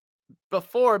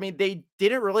before, I mean, they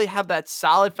didn't really have that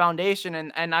solid foundation,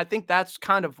 and I think that's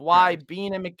kind of why Correct.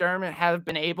 Bean and McDermott have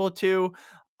been able to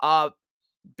uh,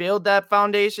 build that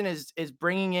foundation is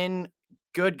bringing in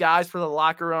good guys for the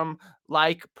locker room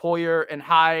like Poyer and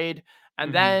Hyde,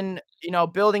 and Mhm. then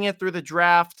building it through the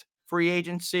draft, free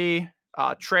agency,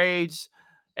 trades,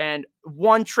 and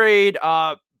one trade.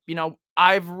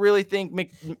 I really think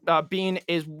Bean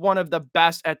is one of the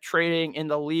best at trading in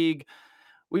the league.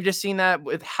 We've just seen that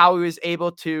with how he was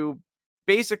able to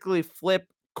basically flip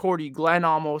Cordy Glenn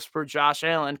almost for Josh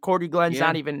Allen. Cordy Glenn's Yeah.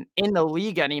 not even in the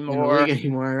league In the anymore. league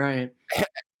anymore, right?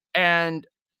 And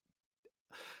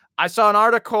I saw an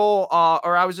article,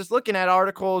 or I was just looking at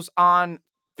articles on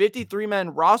 53-man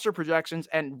roster projections,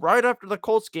 and right after the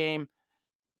Colts game,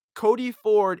 Cody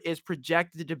Ford is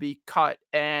projected to be cut.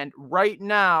 And right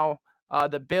now,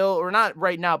 or not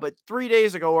right now, but 3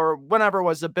 days ago or whenever it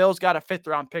was, the Bills got a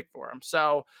 5th-round pick for him.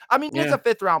 So, I mean, it's Yeah. a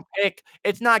 5th-round pick.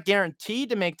 It's not guaranteed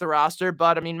to make the roster,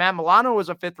 but I mean, Matt Milano was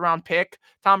a 5th-round pick.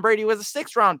 Tom Brady was a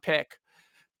 6th-round pick.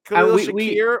 Khalil we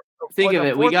Shakir think was of a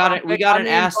it. We 4th-round got pick. an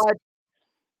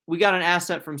we got an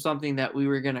asset from something that we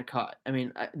were gonna cut. I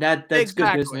mean, that's good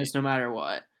Exactly. business no matter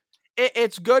what.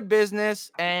 It's good business,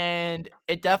 and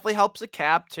it definitely helps the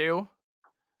cap too.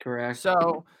 Correct.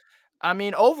 So, I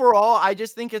mean, overall, I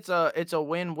just think it's a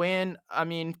win-win. I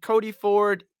mean, Cody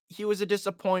Ford, he was a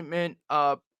disappointment.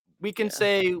 We can Yeah.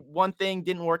 say one thing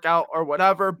didn't work out or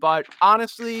whatever, but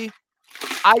honestly,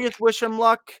 I just wish him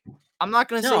luck. I'm not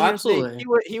gonna No, sit here and say absolutely.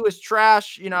 he was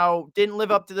trash. Didn't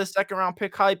live up to the 2nd-round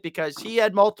pick hype because he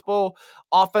had multiple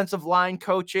offensive line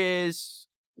coaches,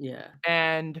 Yeah.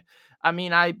 and I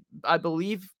mean, I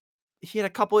believe he had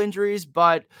a couple injuries,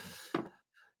 but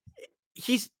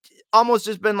he's almost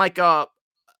just been like an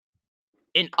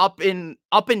up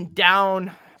and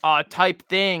down type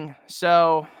thing.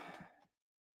 So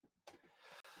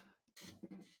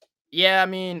yeah, I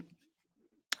mean,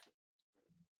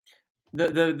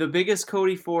 The biggest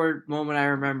Cody Ford moment I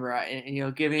remember,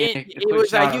 and giving a it quick was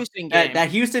that shout out, Houston game. that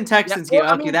Houston Yeah, Texans game. well,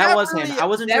 I Okay, mean, that was him. I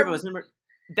wasn't sure if it was him or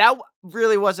that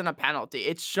really wasn't a penalty.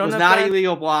 It shouldn't was have not been.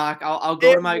 illegal block. I'll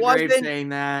go It to my grave wasn't. saying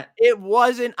that. It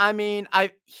wasn't. I mean,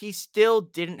 he still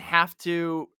didn't have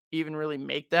to even really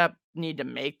need to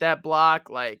make that block.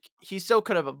 Like, he still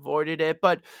could have avoided it.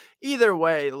 But either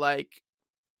way, like,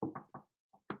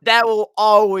 that will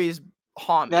always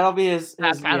haunt me, That'll be his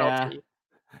that yeah. penalty.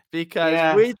 Because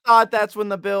Yeah. we thought that's when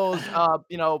the Bills,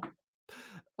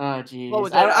 Oh what jeez.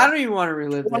 was it? I don't even want to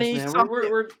relive this, 20 man. something,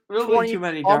 We're reliving 20, too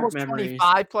many dark almost memories.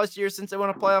 25 plus years since they won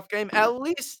a playoff game. At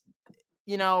least,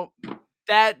 you know,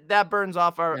 that burns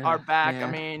off our back. I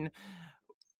Yeah. mean,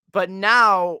 but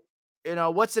now,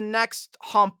 what's the next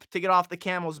hump to get off the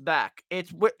camel's back?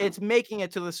 It's making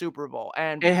it to the Super Bowl,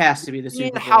 and It has to be the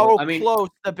seeing Super Bowl. how I mean, close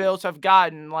the Bills have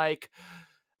gotten, like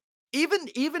even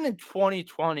in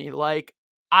 2020, like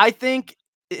I think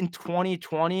in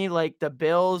 2020, like the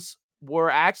Bills were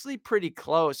actually pretty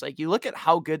close. Like you look at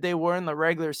how good they were in the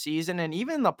regular season and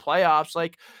even in the playoffs,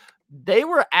 like they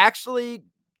were actually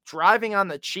driving on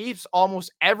the Chiefs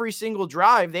almost every single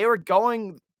drive. They were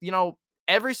going,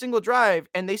 every single drive,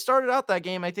 and they started out that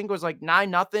game, I think it was like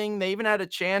 9-0. They even had a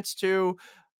chance to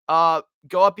go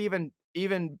up even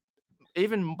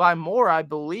by more, I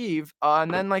believe.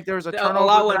 And then like there was a a turnover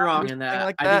lot went down wrong or in something that.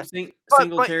 like I that. think But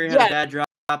Singletary had a yeah, bad drive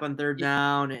on third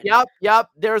down. And Yep.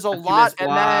 There's a few lot, missed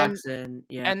blocks,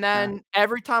 and then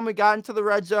every time we got into the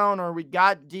red zone or we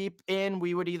got deep in,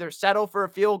 we would either settle for a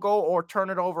field goal or turn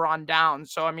it over on down.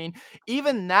 So I mean,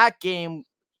 even that game,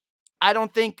 I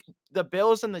don't think the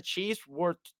Bills and the Chiefs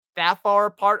were that far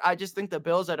apart. I just think the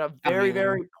Bills had a very,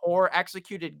 very poor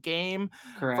executed game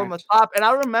from the correct. top. And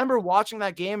I remember watching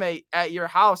that game at your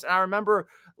house, and I remember,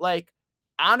 like,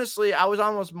 honestly, I was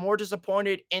almost more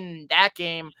disappointed in that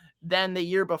game than the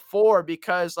year before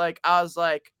because, like, I was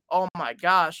like, oh my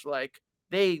gosh, like,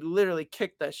 they literally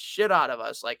kicked the shit out of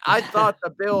us. Like, I thought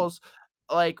the Bills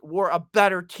like were a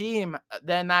better team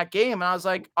than that game. And I was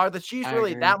like, are the Chiefs I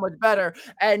really agree. that much better?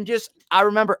 And just I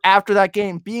remember after that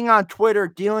game being on Twitter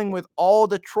dealing with all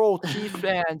the troll Chiefs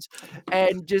fans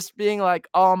and just being like,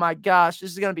 oh my gosh, this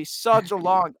is gonna be such a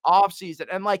long offseason.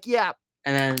 And like, yeah,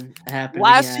 And then it happened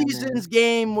last again. season's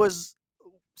game was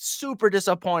super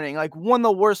disappointing, like one of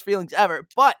the worst feelings ever.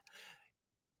 But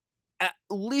at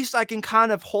least I can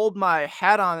kind of hold my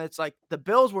hat on. It's like the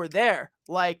Bills were there.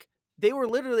 Like they were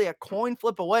literally a coin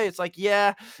flip away. It's like,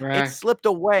 yeah, it Correct. slipped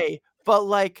away, but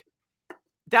like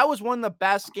that was one of the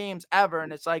best games ever.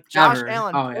 And it's like Josh Ever.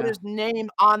 Allen Oh, put yeah. his name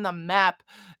on the map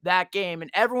that game,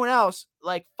 and everyone else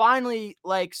like finally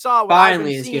like saw what I've been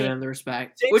Finally is giving seeing him the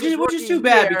respect, since which his is too rookie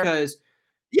bad year. because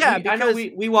Yeah, I know because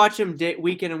we watch him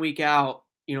week in and week out.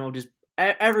 You know, just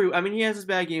every. I mean, he has his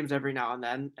bad games every now and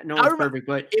then. No I one's remember perfect,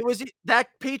 but that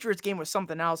Patriots game was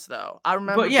something else though. I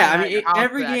remember yeah, being I at mean, your house for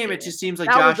every that game it game. just seems like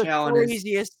That was Josh the Allen is.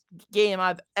 craziest game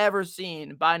I've ever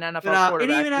seen by an NFL And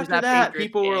quarterback. even Was after that that, Patriots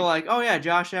people were game. like, "Oh yeah,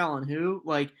 Josh Allen, who?"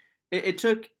 Like, it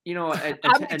took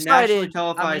I'm a nationally excited.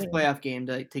 televised playoff game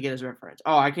to get his reference.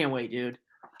 Oh, I can't wait, dude.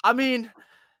 I mean,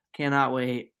 Cannot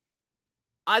wait.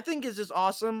 I think it's just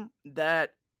awesome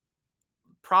that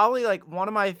probably like one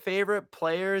of my favorite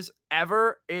players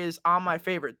ever is on my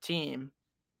favorite team.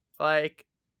 Like,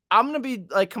 I'm gonna be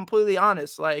like completely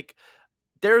honest. Like,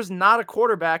 there's not a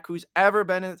quarterback who's ever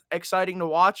been as exciting to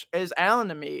watch as Allen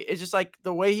to me. It's just like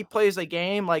the way he plays the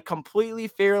game, like completely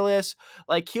fearless.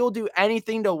 Like he'll do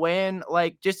anything to win.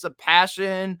 Like just the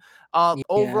passion, Yeah.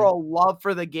 overall love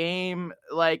for the game.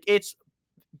 Like it's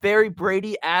very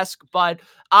Brady-esque, but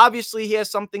obviously he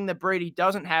has something that Brady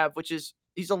doesn't have, which is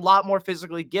he's a lot more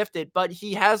physically gifted, but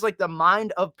he has like the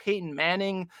mind of Peyton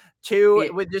Manning too,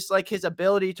 It with just like his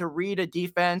ability to read a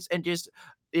defense and just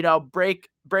break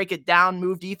it down,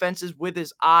 move defenses with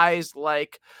his eyes.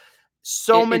 Like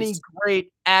so many it's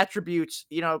great attributes,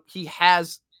 he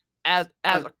has as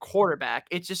a, a quarterback.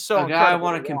 It's just so a guy I incredible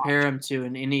want to to compare watch. him to,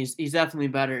 and he's definitely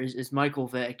better is Michael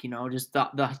Vick. Just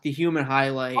the human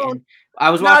highlight. Oh, And I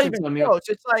was not watching even some. close.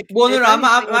 It's like, Well, no, if no, anything,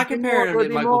 I'm not comparing it him would to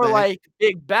be Michael more Vick. like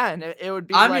Big Ben. It would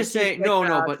be I'm like just he's saying, like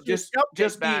no, but souped up Big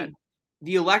just Ben.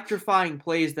 the electrifying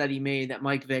plays that he made, that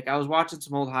Mike Vick. I was watching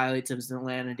some old highlights of his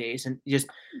Atlanta days, and just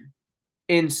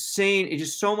insane. It's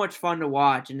just so much fun to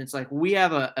watch, and it's like we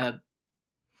have a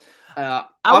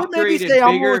I would maybe say upgraded,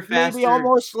 bigger, faster,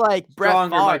 almost like Brett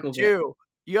stronger Favre Michael Vick. too.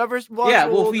 You ever watch Yeah,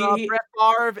 well, old Brett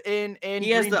Favre in he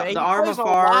has Green Bay? the He arm plays of a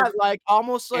Favre, lot like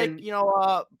almost like and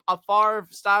a Favre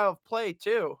style of play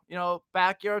too.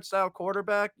 Backyard style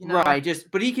quarterback. right,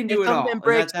 but he can If do it something all, and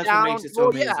breaks that's what makes down, it so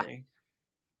well, yeah, amazing.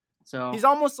 So he's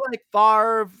almost like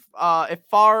Favre. If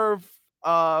Favre,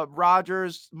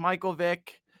 Rodgers, Michael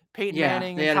Vick, Peyton yeah,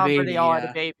 Manning, they and had a Tom Brady baby, all had a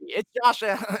yeah. baby. It's Josh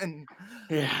Allen.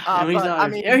 Yeah, and he's But I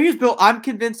not. mean, He was built. I'm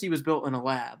convinced he was built in a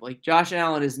lab. Like Josh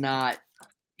Allen is not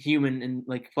human and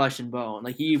like flesh and bone.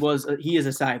 Like he is a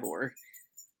cyborg,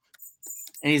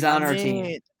 and he's I on our team.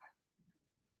 mean,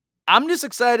 I'm just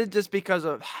excited just because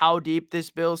of how deep this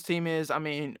Bills team is. I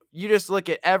mean, you just look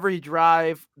at every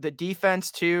drive. The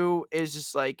defense too is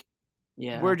just like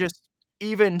we're Yeah, just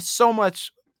even so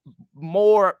much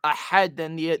more ahead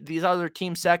than these other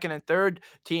teams, second and third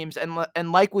teams.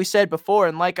 And like we said before,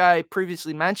 and like I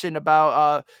previously mentioned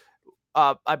about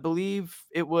I believe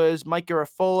it was Mike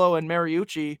Garafolo and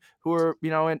Mariucci who were,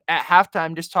 at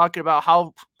halftime just talking about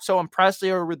how so impressed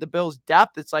they are with the Bills'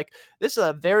 depth. It's like this is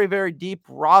a very, very deep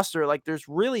roster. Like there's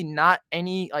really not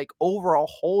any like overall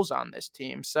holes on this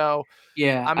team. So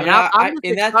yeah. I I mean, mean, I'm just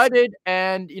and that's excited,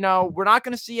 and we're not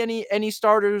going to see any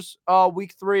starters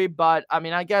week 3, but I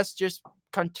mean, I guess just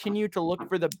continue to look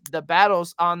for the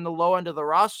battles on the low end of the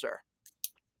roster.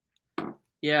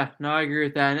 yeah. No, I agree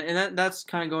with that, and that's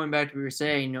kind of going back to what we were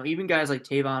saying. Even guys like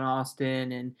Tavon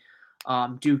Austin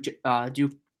and Duke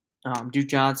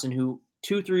Johnson, who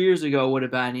 2-3 years ago would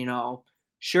have been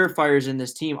surefires in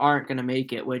this team, aren't going to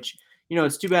make it. Which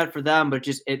it's too bad for them, but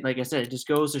like I said, it just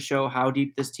goes to show how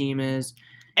deep this team is,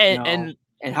 And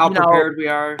and how prepared we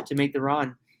are to make the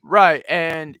run. right,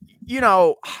 and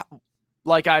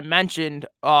like I mentioned,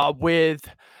 with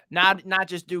not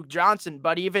just Duke Johnson,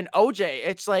 but even OJ.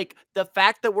 It's like the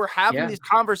fact that we're having Yeah. these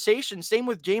conversations. Same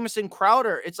with Jamison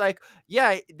Crowder. It's like,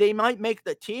 yeah, they might make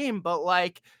the team, but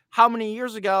like how many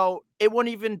years ago it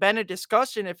wouldn't even been a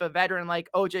discussion if a veteran like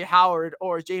OJ Howard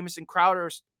or Jamison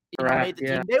Crowder, made Correct. the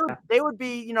Yeah. team. They would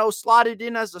be, slotted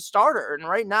in as a starter. And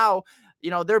right now,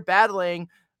 they're battling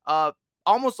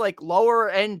almost like lower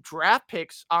end draft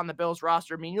picks on the Bills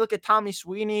roster. I mean, you look at Tommy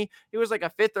Sweeney, he was like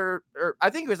a fifth or I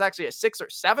think he was actually a 6th or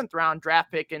 7th round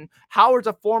draft pick, and Howard's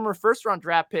a former 1st round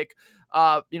draft pick.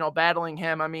 Battling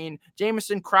him. I mean,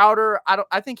 Jamison Crowder,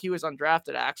 I think he was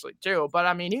undrafted actually too, but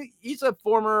I mean, he's a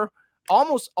former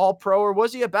almost all pro, or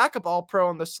was he a backup all pro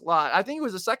in the slot? I think he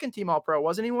was a 2nd team all pro,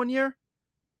 wasn't he, one year?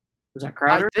 Was that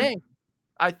Crowder?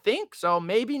 I think so.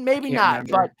 Maybe Can't not.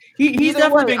 remember. But He's either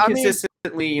definitely way, been I mean,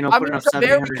 consistently, putting up it's a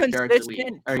 700 very yards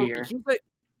consistent. a year.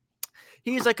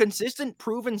 He's a consistent,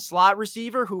 proven slot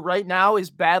receiver who right now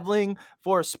is battling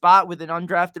for a spot with an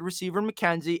undrafted receiver,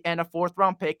 McKenzie, and a 4th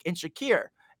round pick in Shakir.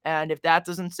 And if that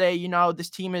doesn't say, this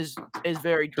team is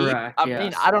very deep, Correct, I mean,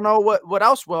 yes. I don't know what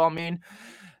else will. I mean,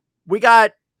 we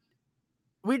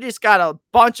just got a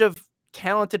bunch of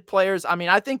talented players. I mean,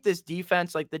 I think this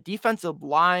defense, like the defensive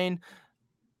line,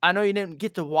 I know you didn't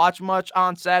get to watch much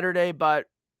on Saturday, but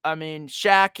I mean,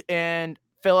 Shaq and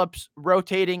Phillips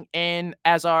rotating in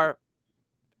as our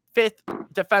 5th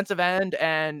defensive end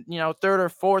and, 3rd or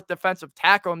 4th defensive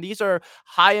tackle. And these are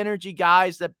high energy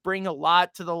guys that bring a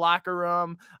lot to the locker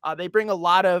room. They bring a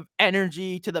lot of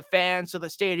energy to the fans, to the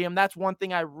stadium. That's one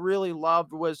thing I really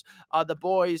loved was the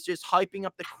boys just hyping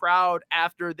up the crowd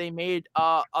after they made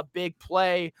a big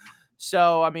play.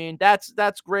 So, I mean, that's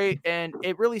great. And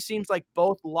it really seems like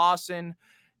both Lawson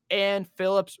and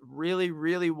Phillips really,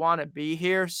 really want to be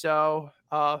here. So,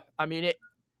 I mean,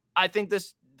 I think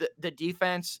the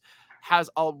defense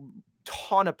has a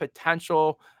ton of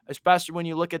potential, especially when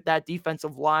you look at that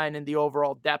defensive line and the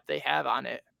overall depth they have on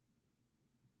it.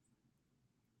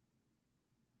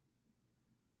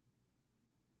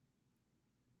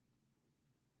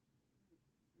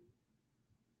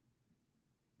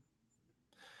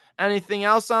 Anything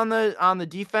else on the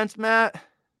defense, Matt?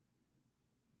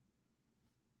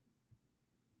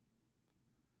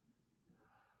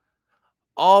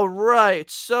 All right.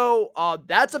 So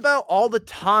that's about all the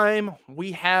time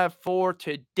we have for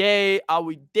today.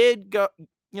 We did go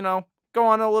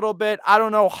on a little bit. I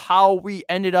don't know how we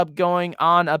ended up going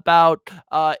on about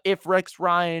if Rex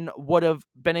Ryan would have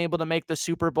been able to make the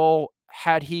Super Bowl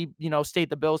had he, stayed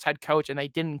the Bills head coach and they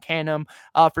didn't can him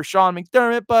for Sean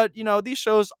McDermott. But, these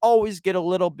shows always get a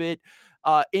little bit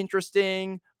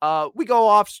interesting. We go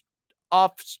off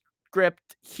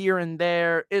script here and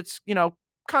there. It's,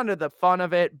 kind of the fun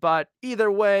of it. But either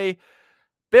way,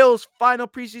 Bills' final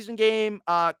preseason game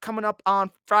coming up on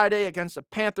Friday against the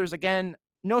Panthers. Again,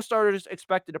 no starters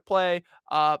expected to play.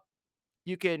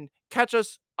 You can catch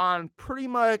us on pretty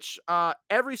much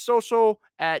every social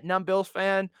at Numb Bills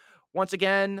Fan. Once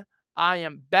again, I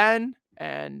am Ben,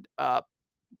 and I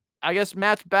guess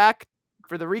Matt's back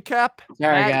for the recap.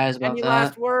 Sorry, Matt, guys, about any that.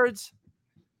 last words?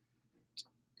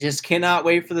 Just cannot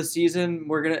wait for the season.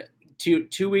 We're gonna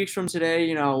 2 weeks from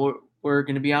today. We're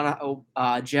gonna be on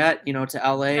a jet. To LA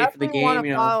for the Definitely want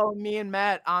game. to follow me and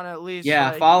Matt on at least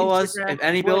Follow us. Instagram, If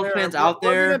any Bills Twitter. fans out We're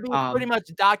there, gonna be pretty much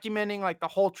documenting like the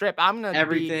whole trip. I'm gonna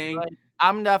everything. be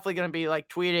I'm definitely gonna be like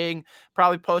tweeting,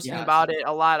 probably posting Yes. about it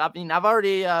a lot. I mean, I've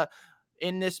already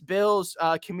in this Bills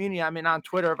community. I mean, on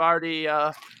Twitter, I've already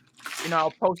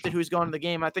posted who's going to the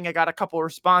game. I think I got a couple of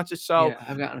responses. So Yeah,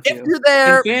 I've gotten a if few. you're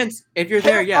there, And fans, if you're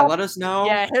there, let us know.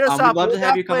 Yeah, hit us We'd up. love We'll to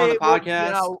have you come on the definitely-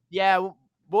 podcast.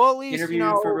 We'll at least Interview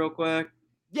you for real quick.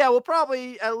 Yeah, we'll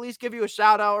probably at least give you a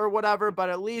shout out or whatever, but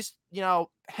at least,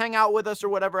 hang out with us or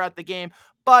whatever at the game.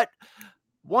 But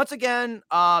once again,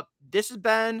 this has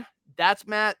been, that's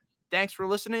Matt. Thanks for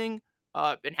listening,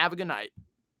 and have a good night.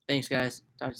 Thanks, guys. Talk to you soon.